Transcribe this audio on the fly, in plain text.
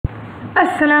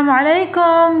Assalamu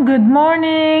alaikum, good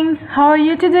morning. How are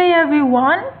you today,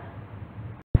 everyone?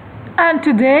 And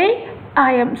today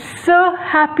I am so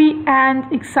happy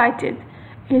and excited.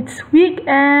 It's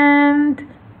weekend.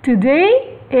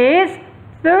 Today is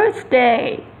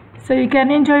Thursday, so you can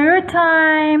enjoy your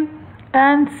time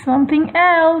and something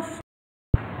else.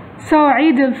 So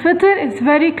Eid al-Fitr is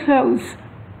very close.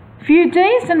 Few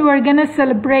days and we're gonna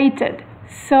celebrate it.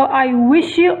 So I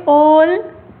wish you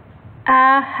all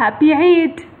a happy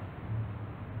Eid.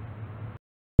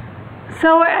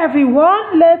 So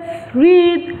everyone, let's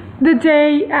read the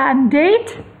day and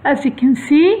date. As you can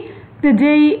see, the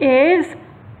day is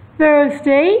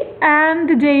Thursday and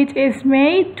the date is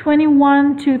May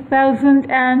 21,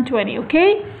 2020.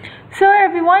 Okay, so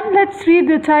everyone, let's read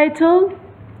the title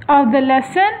of the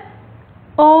lesson,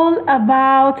 All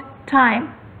About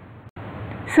Time.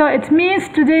 So it means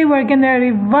today we're gonna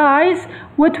revise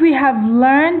what we have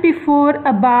learned before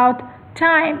about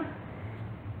time.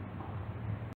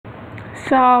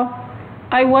 So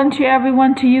I want you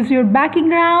everyone to use your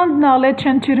background knowledge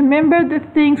and to remember the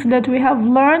things that we have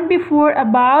learned before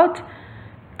about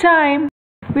time.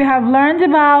 We have learned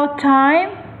about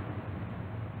time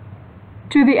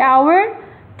to the hour,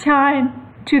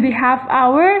 time to the half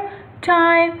hour,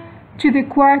 time to the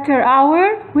quarter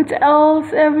hour. What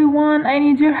else, everyone? I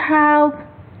need your help.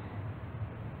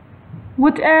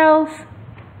 What else?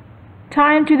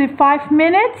 Time to the 5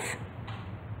 minutes.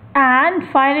 And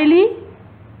finally,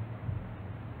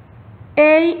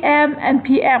 AM and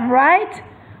PM, right?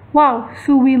 Wow,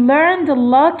 so we learned a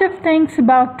lot of things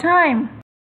about time.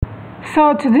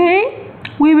 So today,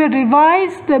 we will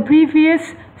revise the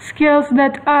previous skills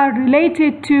that are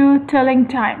related to telling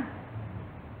time.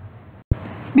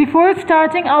 Before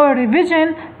starting our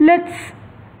revision, let's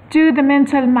do the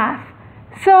mental math.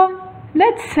 So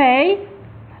let's say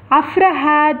Afra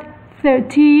had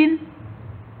 13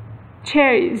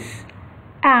 cherries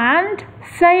and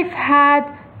Saif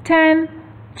had 10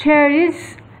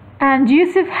 cherries and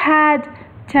Yusuf had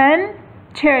 10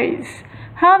 cherries.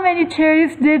 How many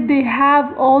cherries did they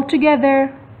have all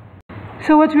together?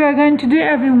 So what we are going to do,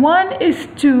 everyone, is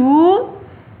to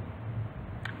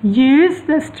use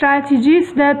the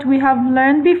strategies that we have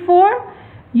learned before.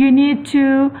 You need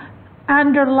to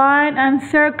underline and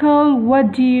circle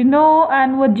what do you know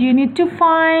and what do you need to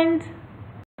find,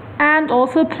 and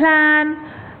also plan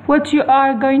what you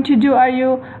are going to do. Are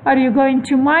you going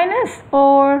to minus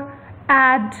or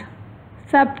add,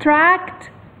 subtract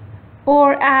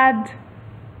or add?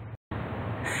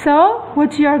 So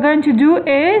what you are going to do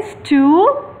is to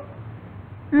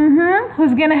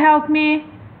who's gonna help me?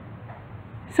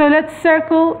 So let's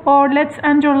circle or let's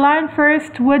underline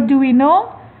first what do we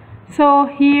know. So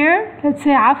here, let's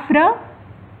say Afra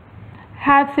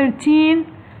had 13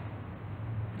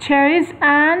 cherries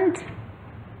and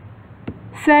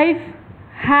Saif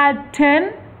had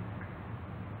 10.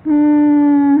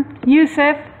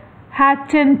 Yusuf had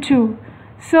 10 too.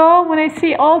 So when I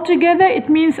say all together, it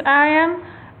means I am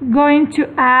going to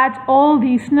add all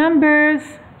these numbers.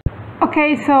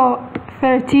 Okay, so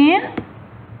 13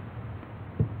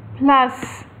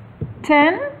 plus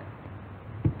 10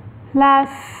 plus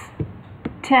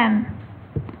 10.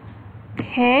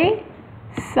 Okay,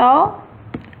 so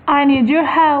I need your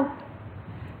help.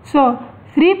 So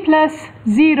 3 plus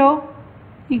 0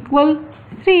 equal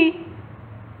 3,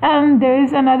 and there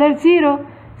is another 0.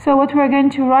 So what we're going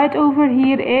to write over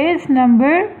here is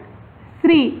number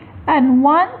 3, and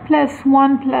 1 plus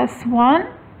 1 plus 1,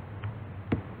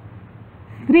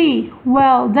 3.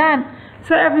 Well done.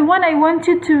 So everyone, I want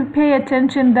you to pay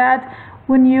attention that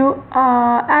when you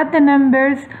add the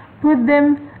numbers, put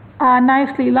them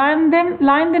nicely, line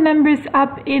the numbers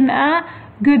up in a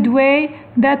good way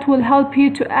that will help you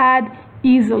to add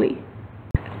easily.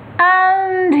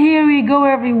 And here we go,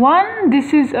 everyone.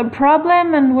 This is a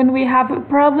problem, and when we have a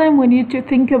problem, we need to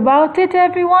think about it,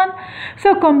 everyone.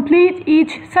 So complete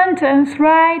each sentence,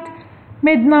 right?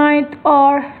 Midnight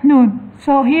or noon.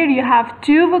 So here you have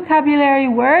 2 vocabulary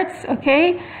words,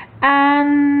 okay?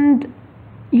 And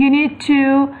you need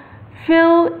to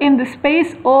fill in the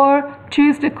space or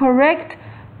choose the correct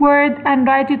word and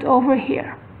write it over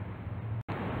here.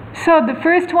 So the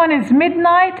first one is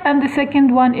midnight and the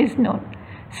second one is noon.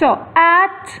 So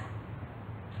at,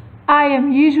 I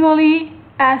am usually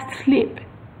asleep.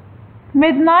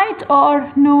 Midnight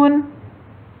or noon?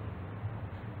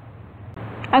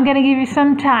 I'm gonna give you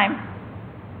some time.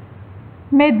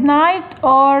 Midnight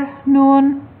or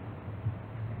noon?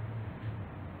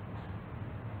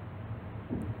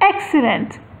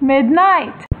 Excellent,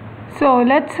 midnight. So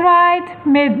let's write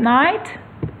midnight,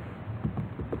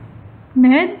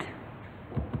 mid,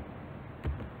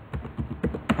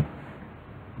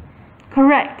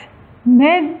 Correct.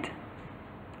 Midnight.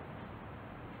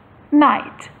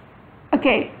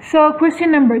 Okay, so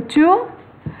question number 2.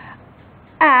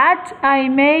 At I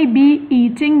may be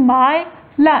eating my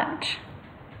lunch.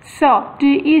 So, do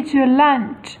you eat your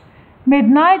lunch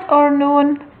midnight or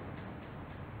noon?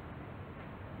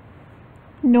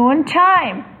 Noon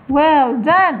time. Well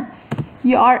done.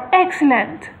 You are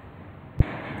excellent.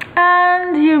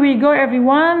 And here we go,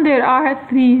 everyone. There are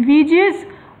 3 videos.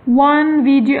 One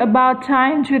video about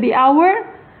time to the hour,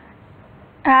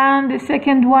 and the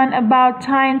second one about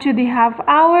time to the half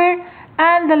hour,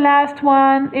 and the last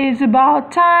one is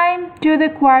about time to the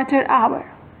quarter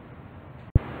hour.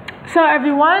 So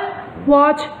everyone,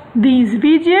 watch these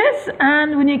videos,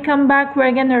 and when you come back,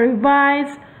 we're gonna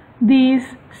revise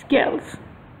these skills.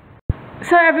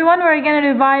 So everyone, we're gonna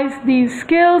revise these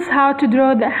skills: how to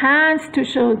draw the hands to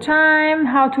show time,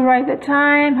 how to write the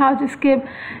time, how to skip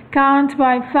count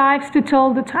by 5s to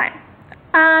tell the time.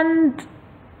 And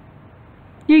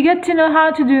you get to know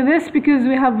how to do this because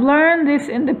we have learned this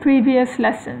in the previous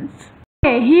lessons.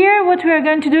 Okay, here what we are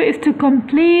going to do is to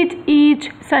complete each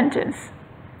sentence.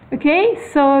 Okay,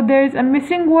 so there's a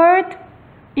missing word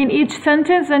in each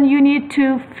sentence and you need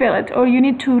to fill it, or you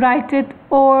need to write it,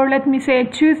 or let me say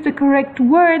choose the correct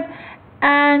word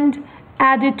and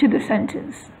add it to the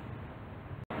sentence.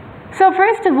 So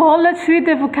first of all, let's read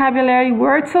the vocabulary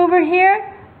words over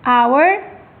here: hour,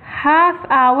 half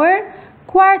hour,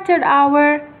 quarter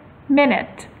hour,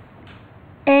 minute,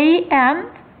 AM,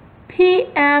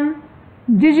 PM,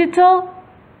 digital,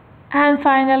 and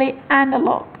finally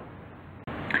analog.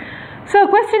 So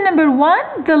question number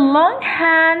 1, the long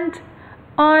hand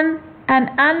on an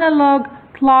analog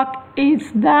clock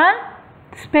is the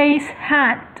space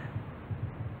hand.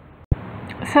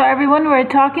 So everyone, we're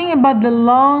talking about the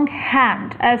long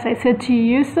hand. As I said to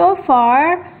you so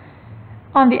far,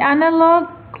 on the analog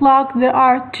clock there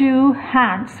are 2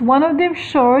 hands. One of them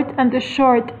short, and the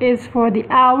short is for the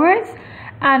hours,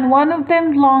 and one of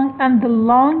them long, and the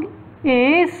long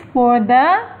is for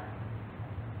the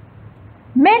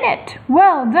minute.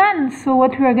 Well done. So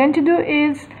what we are going to do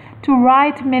is to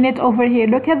write minute over here.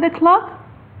 Look at the clock.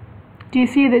 Do you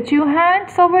see the 2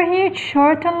 hands over here,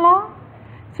 short and long?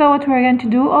 So what we're going to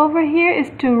do over here is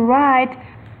to write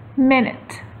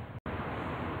minute.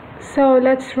 So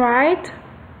let's write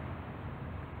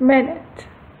minute.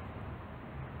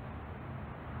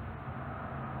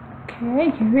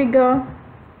 Okay, here we go.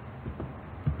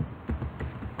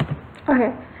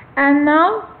 Okay, and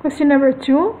now question number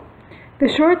 2. The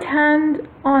shorthand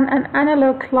on an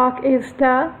analog clock is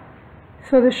the,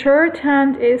 so the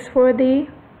shorthand is for the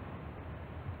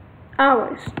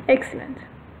hours. Excellent.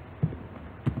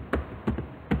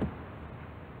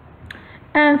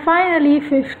 And finally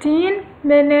 15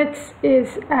 minutes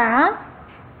is a,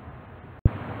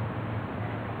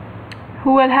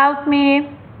 who will help me?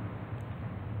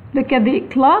 Look at the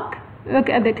clock. Look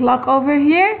at the clock over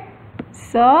here.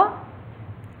 So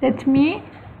let me,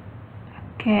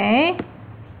 okay,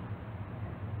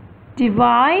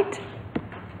 divide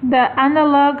the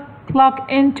analog clock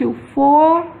into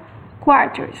 4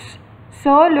 quarters.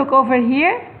 So look over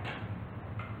here.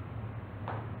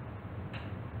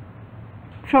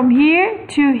 From here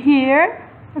to here,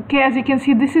 okay, as you can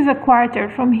see, this is a quarter.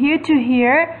 From here to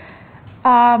here,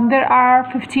 there are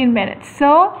 15 minutes.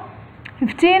 So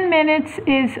 15 minutes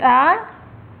is a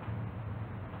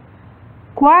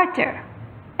quarter.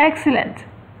 Excellent.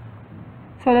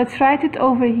 So let's write it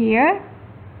over here.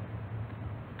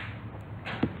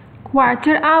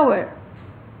 Quarter hour.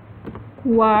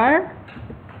 Quarter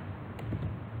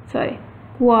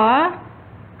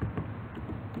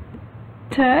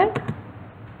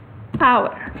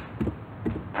hour.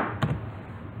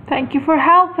 Thank you for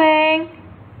helping.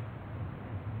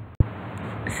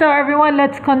 So everyone,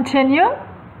 let's continue.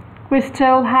 We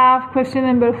still have question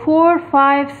number 4,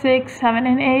 5, 6, 7,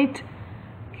 and 8.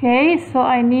 Okay, so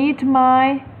I need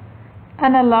my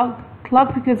analog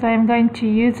clock because I am going to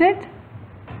use it.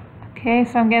 Okay,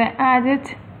 so I'm gonna add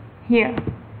it here.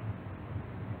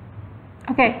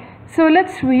 Okay, so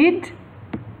let's read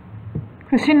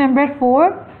question number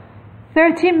 4.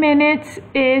 30 minutes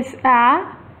is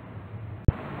a,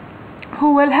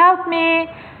 who will help me?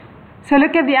 So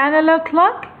look at the analog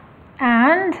clock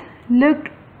and look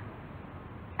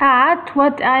at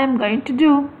what I am going to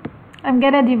do. I'm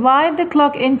gonna divide the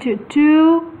clock into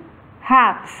 2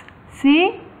 halves.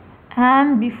 See?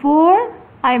 And before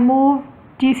I move,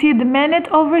 do you see the minute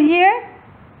over here?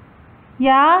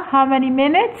 Yeah, how many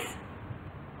minutes?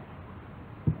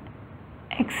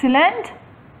 Excellent.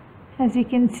 As you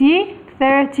can see,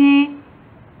 30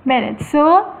 minutes.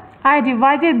 So I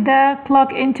divided the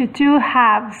clock into 2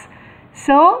 halves.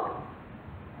 So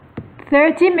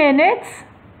 30 minutes,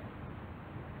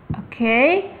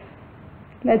 okay,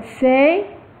 let's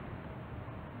say,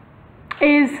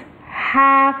 is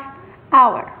half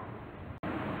hour.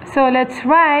 So let's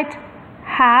write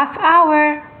half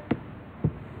hour.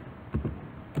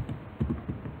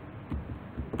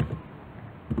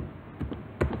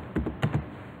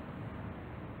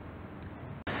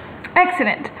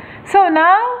 Excellent. So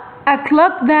now a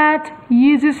clock that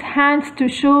uses hands to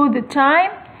show the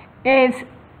time is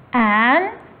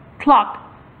an clock.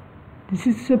 This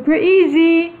is super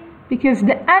easy because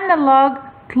the analog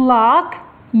clock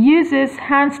uses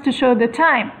hands to show the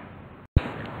time.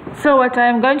 So what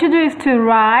I'm going to do is to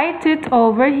write it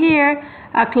over here.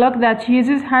 A clock that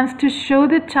uses hands to show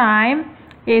the time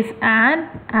is an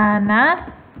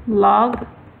analog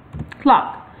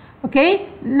clock. Okay,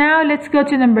 now let's go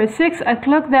to number 6. A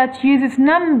clock that uses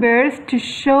numbers to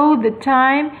show the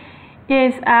time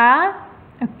is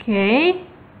okay,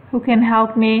 who can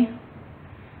help me?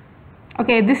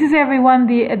 Okay, this is everyone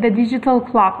the digital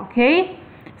clock, okay?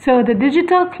 So the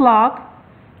digital clock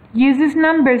uses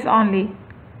numbers only.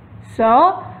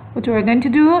 So what we're going to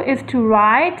do is to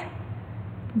write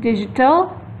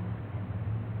digital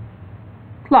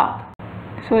clock.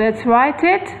 So let's write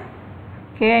it.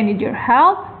 Okay, I need your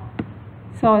help.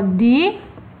 So D,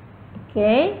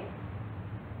 okay,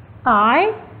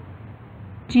 I,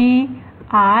 G,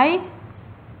 I,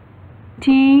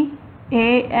 T,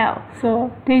 A, L.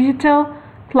 So digital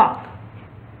clock.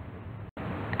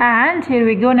 And here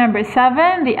we go, number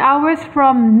 7. The hours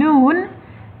from noon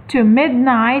to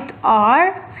midnight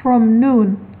are from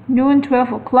noon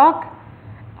 12 o'clock.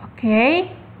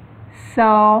 Okay,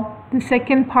 so the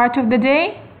second part of the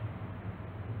day,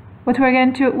 what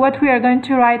we are going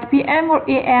to write, PM or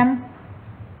AM?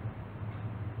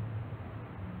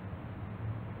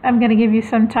 I'm going to give you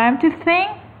some time to think.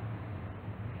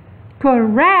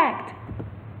 Correct.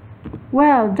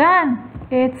 Well done.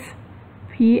 It's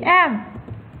PM.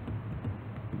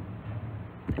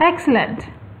 Excellent.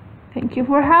 Thank you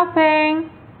for helping.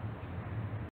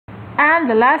 And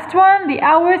the last one, the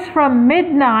hours from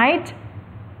midnight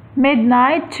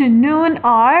to noon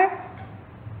are,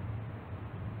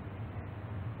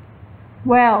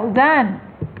 well done,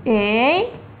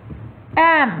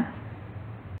 AM.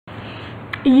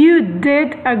 You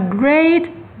did a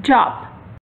great job.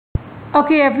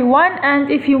 Okay everyone, and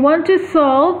if you want to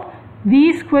solve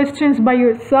these questions by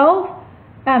yourself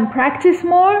and practice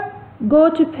more, go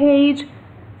to page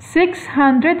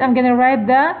 600. I'm gonna write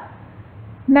the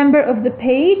number of the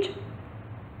page,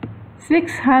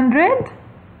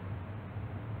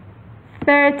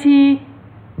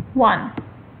 631.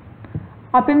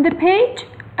 Open the page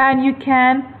and you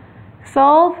can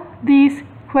solve these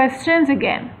questions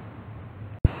again.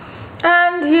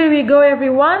 And here we go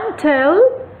everyone, tell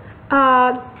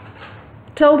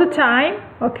the time,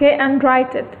 okay, and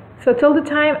write it. So tell the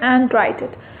time and write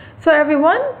it. So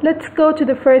everyone, let's go to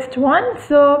the first one.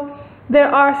 So there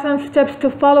are some steps to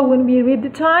follow when we read the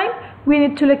time. We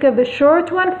need to look at the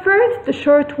short one first. The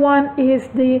short one is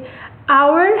the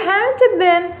hour hand, and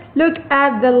then look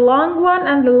at the long one,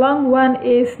 and the long one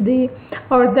is the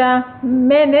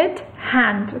minute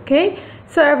hand. Okay,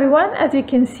 so everyone, as you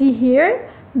can see here,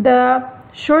 the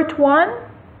short one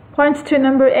points to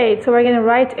number 8, so we're going to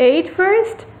write 8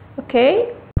 first.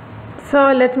 Okay,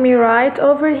 so let me write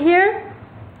over here.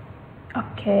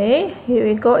 Okay, here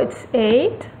we go, it's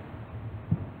 8.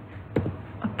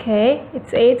 Okay,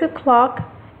 it's 8 o'clock,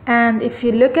 and if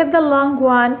you look at the long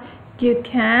one, you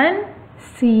can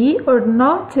see or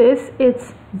notice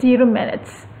it's 0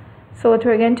 minutes. So what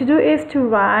we're going to do is to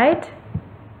write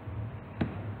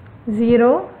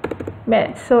 0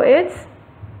 minutes. So it's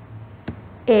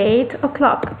 8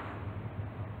 o'clock.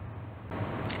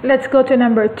 Let's go to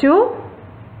number 2.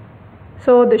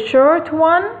 So the short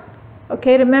one,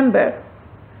 okay, remember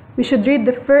we should read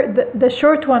the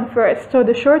short one first. So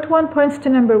the short one points to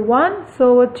number 1.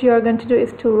 So what you are going to do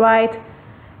is to write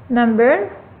number,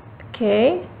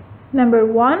 okay, number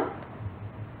 1.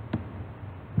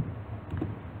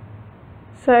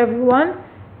 So everyone,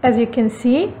 as you can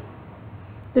see,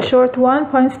 the short one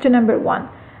points to number 1,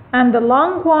 and the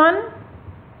long one,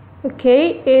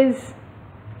 okay, is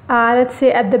let's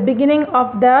say at the beginning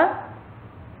of the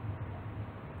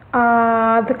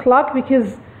clock,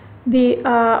 because the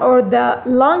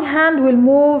long hand will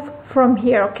move from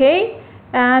here, okay,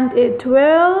 and it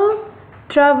will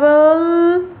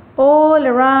travel all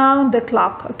around the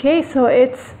clock. Okay, so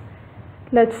it's,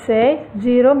 let's say,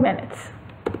 0 minutes.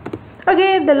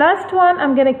 Okay, the last one,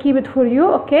 I'm gonna keep it for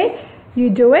you. Okay, you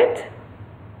do it,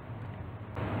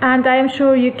 and I am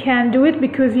sure you can do it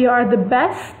because you are the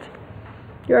best.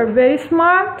 You're very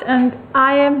smart and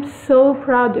I am so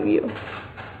proud of you.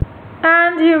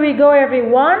 And here we go,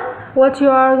 everyone. What you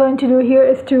are going to do here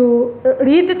is to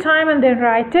read the time and then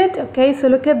write it. Okay, so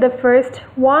look at the first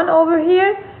one over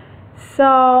here.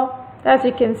 So as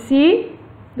you can see,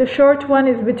 the short one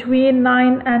is between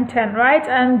 9 and 10, right?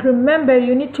 And remember,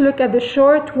 you need to look at the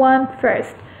short one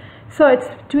first. So it's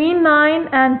between 9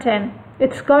 and 10.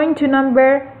 It's going to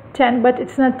number 10, but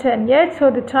it's not 10 yet. So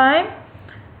the time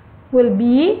will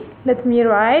be, let me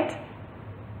write,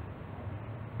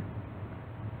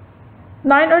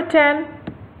 9 or 10?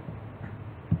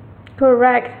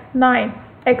 Correct, 9.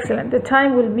 Excellent. The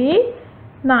time will be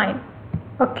 9.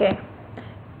 Okay.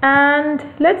 And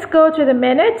let's go to the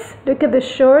minutes. Look at the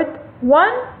short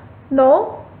one.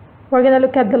 No, we're going to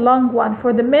look at the long one.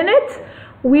 For the minutes,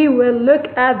 we will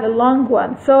look at the long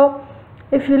one. So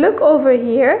if you look over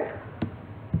here,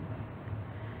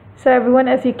 so everyone,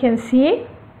 as you can see,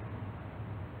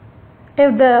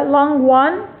 if the long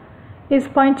one is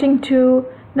pointing to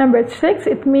number 6,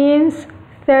 it means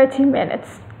 30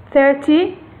 minutes.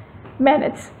 30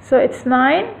 minutes. So it's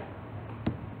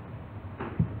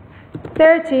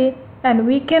 9:30, and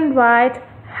we can write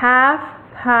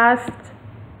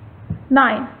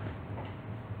 9:30.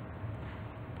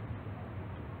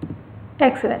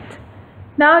 Excellent.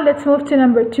 Now let's move to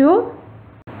number 2.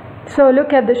 So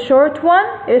look at the short one.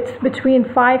 It's between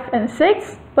 5 and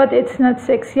 6, but it's not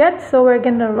 6 yet. So we're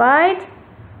going to write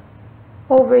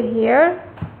over here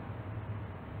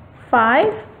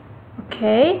 5.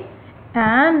 Okay,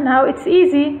 and now it's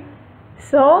easy.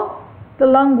 So the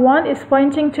long one is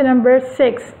pointing to number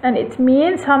 6, and it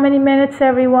means how many minutes,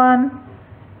 everyone?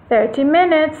 30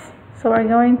 minutes. So we're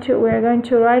going to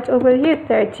write over here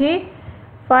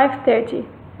 5:30,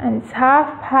 and it's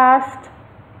 5:30.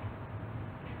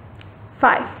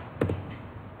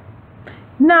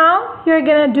 Now you're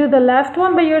gonna do the last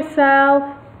one by yourself.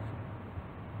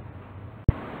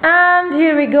 And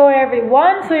here we go,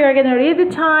 everyone. So you're gonna read the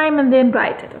time and then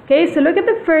write it. Okay, so look at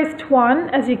the first one.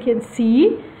 As you can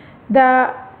see,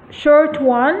 the short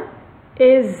one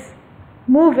is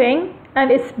moving, and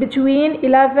it's between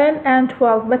 11 and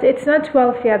 12, but it's not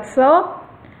 12 yet. So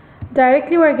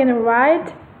directly we're gonna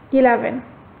write 11.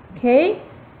 Okay,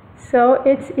 so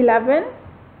it's 11.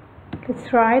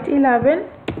 Let's write 11.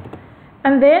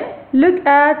 And then look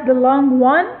at the long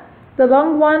one. The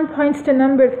long one points to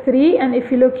number 3, and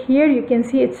if you look here, you can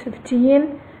see it's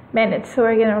 15 minutes. So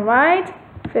we're gonna write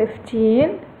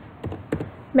 15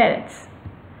 minutes.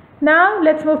 Now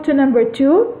let's move to number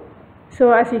 2.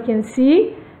 So as you can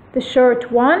see, the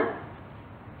short one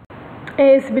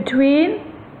is between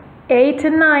 8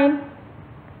 and 9,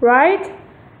 right?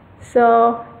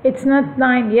 So it's not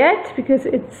 9 yet because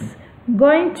it's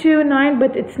going to 9,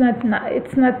 but it's not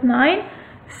 9.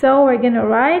 So we're gonna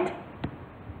write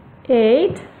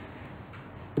 8.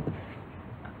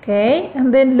 Okay,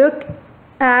 and then look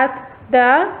at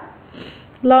the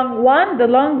long one. The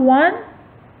long one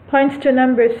points to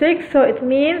number 6, so it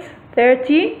means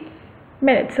 30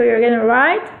 minutes. So you're gonna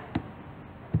write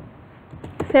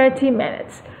 30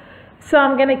 minutes. So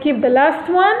I'm gonna keep the last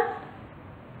one.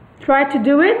 Try to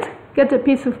do it. Get a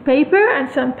piece of paper and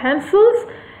some pencils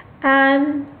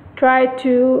and try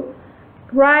to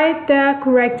write the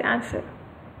correct answer.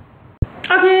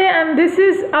 Okay, and this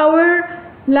is our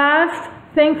last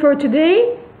thing for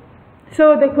today.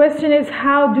 So the question is,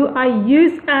 how do I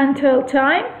use and tell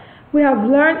time? We have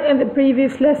learned in the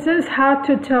previous lessons how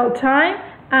to tell time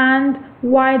and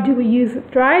why do we use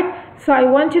it, right? So I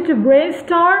want you to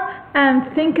brainstorm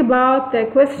and think about the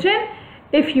question.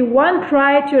 If you want,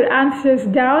 write your answers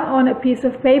down on a piece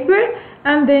of paper,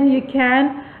 and then you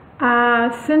can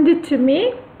send it to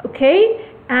me, okay?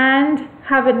 And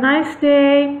have a nice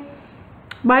day.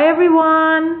 Bye,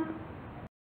 everyone.